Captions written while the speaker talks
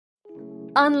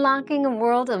unlocking a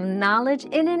world of knowledge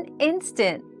in an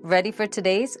instant. Ready for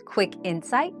today's quick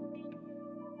insight?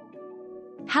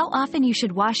 How often you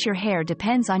should wash your hair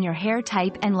depends on your hair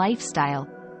type and lifestyle,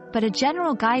 but a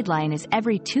general guideline is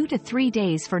every 2 to 3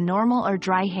 days for normal or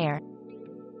dry hair.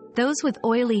 Those with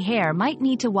oily hair might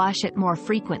need to wash it more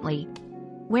frequently,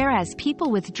 whereas people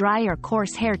with dry or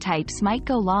coarse hair types might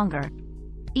go longer,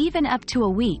 even up to a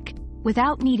week,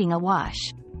 without needing a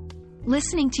wash.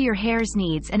 Listening to your hair's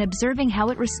needs and observing how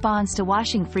it responds to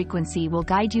washing frequency will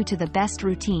guide you to the best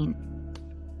routine.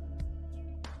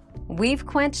 We've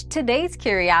quenched today's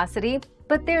curiosity,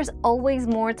 but there's always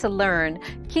more to learn.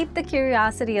 Keep the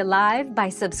curiosity alive by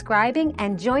subscribing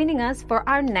and joining us for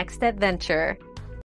our next adventure.